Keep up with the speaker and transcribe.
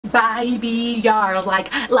Baby, you're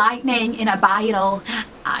like lightning in a bottle.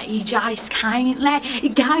 I just can't let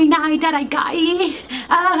go now that I got it.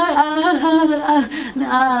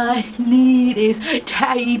 I need is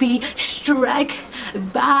to be struck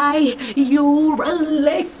by your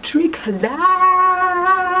electric light.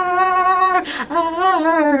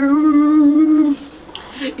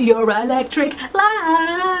 Your electric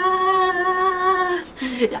light.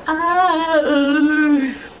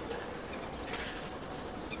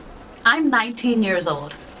 I'm 19 years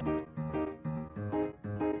old.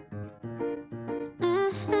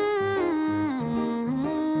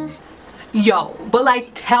 Yo, but like,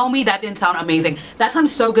 tell me that didn't sound amazing. That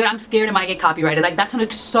sounds so good. I'm scared it might get copyrighted. Like, that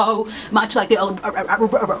sounded so much like the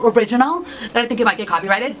original that I think it might get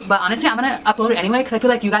copyrighted. But honestly, I'm gonna upload it anyway because I feel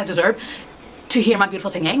like you guys deserve to hear my beautiful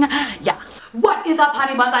singing. Yeah. What is up,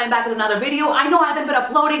 honey buns? I am back with another video. I know I haven't been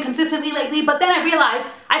uploading consistently lately, but then I realized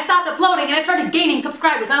I stopped uploading and I started gaining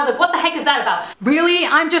subscribers. And I was like, what the heck is that about? Really?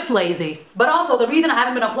 I'm just lazy. But also, the reason I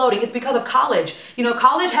haven't been uploading is because of college. You know,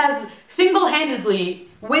 college has single-handedly,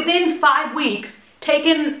 within 5 weeks,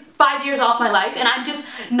 taken 5 years off my life, and I'm just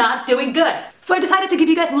not doing good. So I decided to give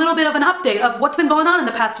you guys a little bit of an update of what's been going on in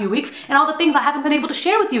the past few weeks and all the things I haven't been able to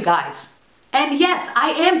share with you guys. And yes, I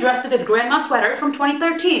am dressed in this grandma sweater from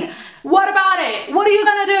 2013. What about it? What are you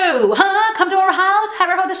gonna do? Huh? Come to our house? Have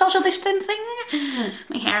her hold the social distancing?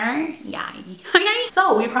 My hair? Yay.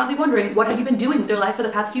 So, you're probably wondering, what have you been doing with your life for the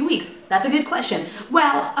past few weeks? That's a good question.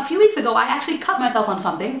 Well, a few weeks ago, I actually cut myself on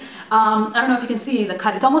something. I don't know if you can see the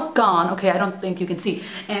cut. It's almost gone. Okay, I don't think you can see.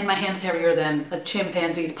 And my hand's heavier than a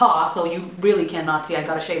chimpanzee's paw, so you really cannot see. I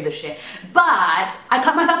gotta shave this shit. But, I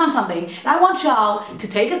cut myself on something, and I want y'all to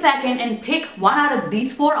take a second and pick one out of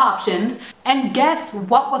these 4 options and guess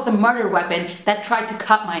what was the murder weapon that tried to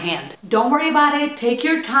cut my hand. Don't worry about it. Take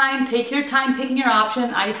your time picking your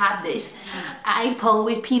option. I have this apple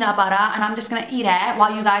with peanut butter and I'm just gonna eat it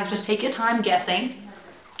while you guys just take your time guessing.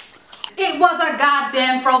 It was a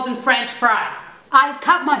goddamn frozen French fry. I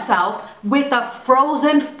cut myself with a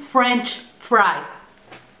frozen French fry.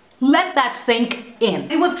 Let that sink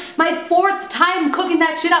in. It was my 4th time cooking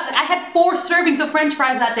that shit up. Like, I had 4 servings of French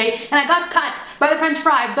fries that day and I got cut by the French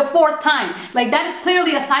fry the 4th time. Like, that is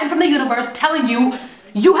clearly a sign from the universe telling you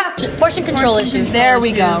you have portion control issues. There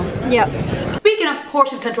we go. Yep. Speaking of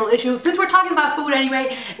portion control issues, since we're talking about food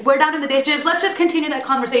anyway, we're down in the dishes, let's just continue that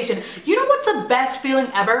conversation. You know what's the best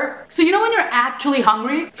feeling ever? So you know when you're actually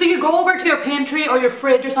hungry? So you go over to your pantry or your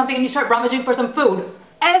fridge or something and you start rummaging for some food.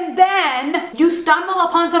 And then you stumble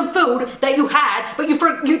upon some food that you had, but you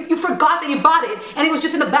forgot that you bought it, and it was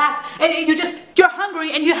just in the back, and you're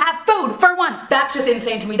hungry and you have food for once. That's just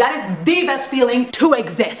insane to me. That is the best feeling to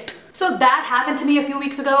exist. So that happened to me a few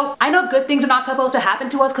weeks ago. I know good things are not supposed to happen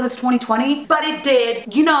to us because it's 2020, but it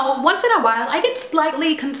did. You know, once in a while, I get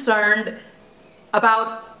slightly concerned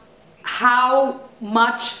about how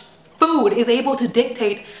much food is able to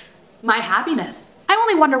dictate my happiness. I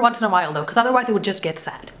only wonder once in a while though, because otherwise it would just get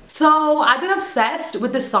sad. So I've been obsessed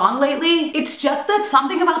with this song lately. It's just that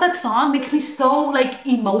something about that song makes me so like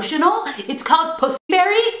emotional. It's called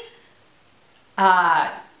Pussyberry.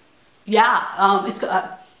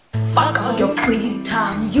 Fuck all your free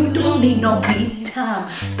time. You don't need no me time.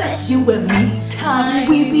 That's you and me time.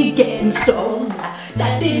 We be getting so mad.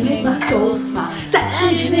 That didn't make my soul smile. That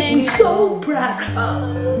didn't make me so proud.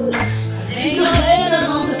 Oh. Lay your head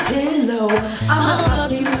on the pillow. I'ma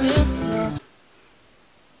fuck you real slow.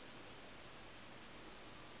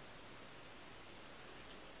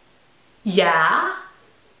 Yeah?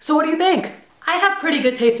 So what do you think? I have pretty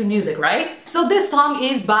good taste in music, right? So this song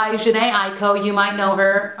is by Jhené Aiko. You might know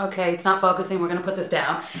her. Okay, it's not focusing. We're gonna put this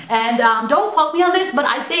down. And don't quote me on this, but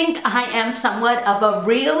I think I am somewhat of a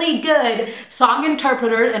really good song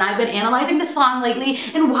interpreter, and I've been analyzing the song lately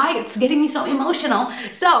and why it's getting me so emotional.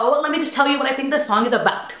 So let me just tell you what I think this song is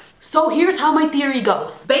about. So here's how my theory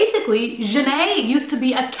goes. Basically, Jhené used to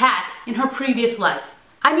be a cat in her previous life.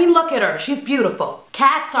 I mean, look at her. She's beautiful.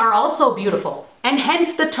 Cats are also beautiful. And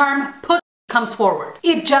hence the term pussy comes forward.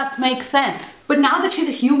 It just makes sense. But now that she's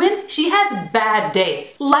a human, she has bad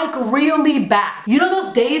days. Like really bad. You know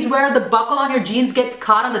those days where the buckle on your jeans gets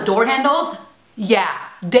caught on the door handles? Yeah,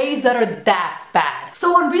 days that are that bad.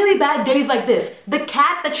 So on really bad days like this, the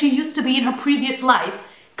cat that she used to be in her previous life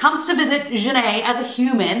comes to visit Jhené as a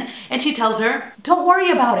human, and she tells her, don't worry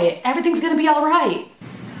about it, everything's gonna be alright.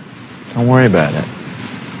 Don't worry about it.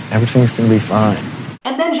 Everything's gonna be fine.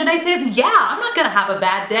 And then Jhené says, yeah, I'm not gonna have a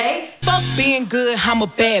bad day. Fuck being good, I'm a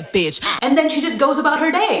bad bitch. And then she just goes about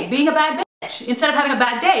her day, being a bad bitch. Instead of having a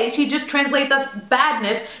bad day, she just translates the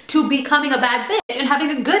badness to becoming a bad bitch and having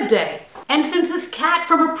a good day. And since this cat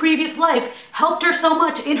from her previous life helped her so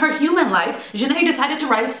much in her human life, Janae decided to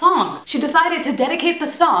write a song. She decided to dedicate the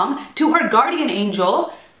song to her guardian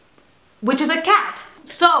angel, which is a cat.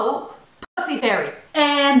 So, Pussy Fairy.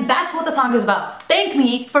 And that's what the song is about. Thank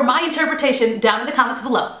me for my interpretation down in the comments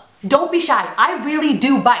below. Don't be shy. I really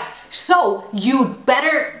do bite. So, you'd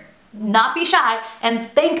better not be shy and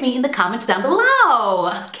thank me in the comments down below.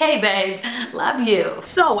 Okay, babe, love you.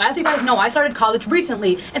 So as you guys know, I started college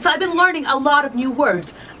recently, and so I've been learning a lot of new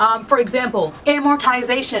words. For example,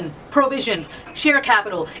 amortization, provisions, share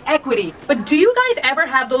capital, equity. But do you guys ever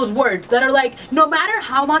have those words that are like, no matter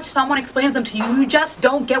how much someone explains them to you, you just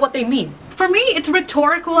don't get what they mean? For me, it's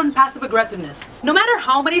rhetorical and passive aggressiveness. No matter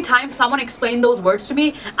how many times someone explained those words to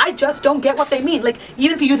me, I just don't get what they mean. Like,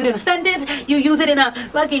 even if you use it in a sentence, you use it in a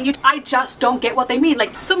fucking, I just don't get what they mean.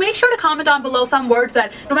 Like, so make sure to comment down below some words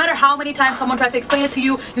that no matter how many times someone tries to explain it to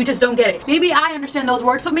you, you just don't get it. Maybe I understand those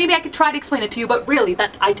words, so maybe I could try to explain it to you, but really,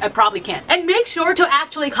 that I probably can't. And make sure to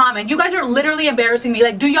actually comment. You guys are literally embarrassing me.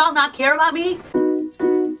 Like, do y'all not care about me?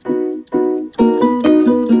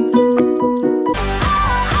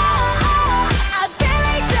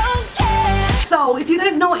 So, if you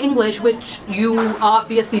guys know English, which you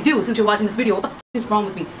obviously do since you're watching this video, what the f is wrong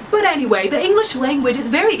with me? But anyway, the English language is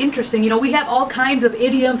very interesting. You know, we have all kinds of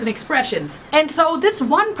idioms and expressions. And so this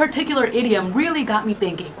one particular idiom really got me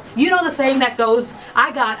thinking. You know the saying that goes,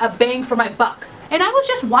 I got a bang for my buck. And I was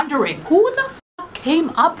just wondering, who the f came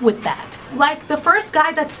up with that? Like, the first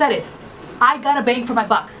guy that said it, I got a bang for my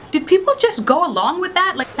buck. Did people just go along with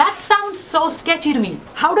that? Like, that sounds so sketchy to me.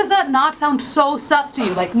 How does that not sound so sus to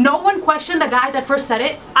you? Like, no one questioned the guy that first said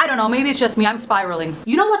it? I don't know, maybe it's just me, I'm spiraling.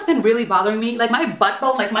 You know what's been really bothering me? Like, my butt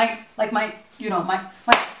bone, like my, you know, my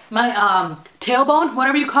tailbone,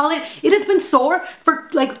 whatever you call it, it has been sore for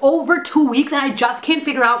like over 2 weeks and I just can't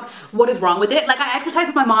figure out what is wrong with it. Like, I exercise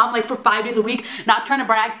with my mom like for 5 days a week, not trying to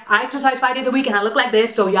brag. I exercise 5 days a week and I look like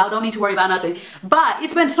this, so y'all don't need to worry about nothing. But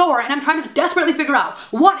it's been sore and I'm trying to desperately figure out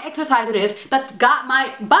what exercise it is that's got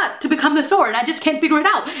my butt to become this sore and I just can't figure it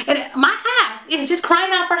out. And my ass is just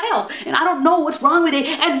crying out for help and I don't know what's wrong with it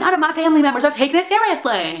and none of my family members are taking it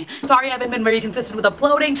seriously. Sorry I haven't been very consistent with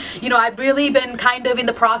uploading. You know, I've really been kind of in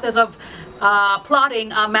the process of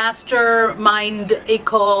plotting a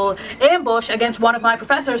mastermind-ical ambush against one of my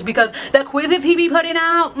professors because the quizzes he be putting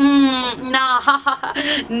out, no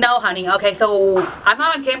honey. Okay, so I'm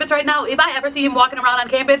not on campus right now. If I ever see him walking around on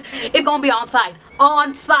campus, it's gonna be on site.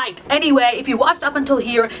 On site. Anyway, if you watched up until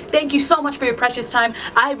here, thank you so much for your precious time.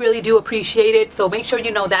 I really do appreciate it, so make sure you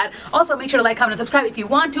know that. Also, make sure to like, comment, and subscribe if you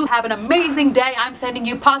want to. Have an amazing day. I'm sending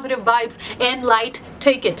you positive vibes and light.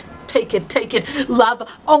 Take it. Take it. Take it. Love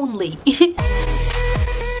only.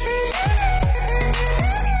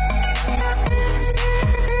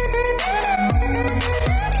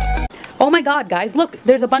 Oh my god, guys, look,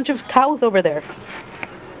 there's a bunch of cows over there.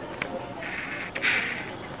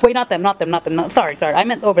 Wait, not them, not them, not them. No, sorry, I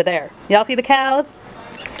meant over there. Y'all see the cows?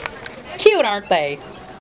 Cute, aren't they?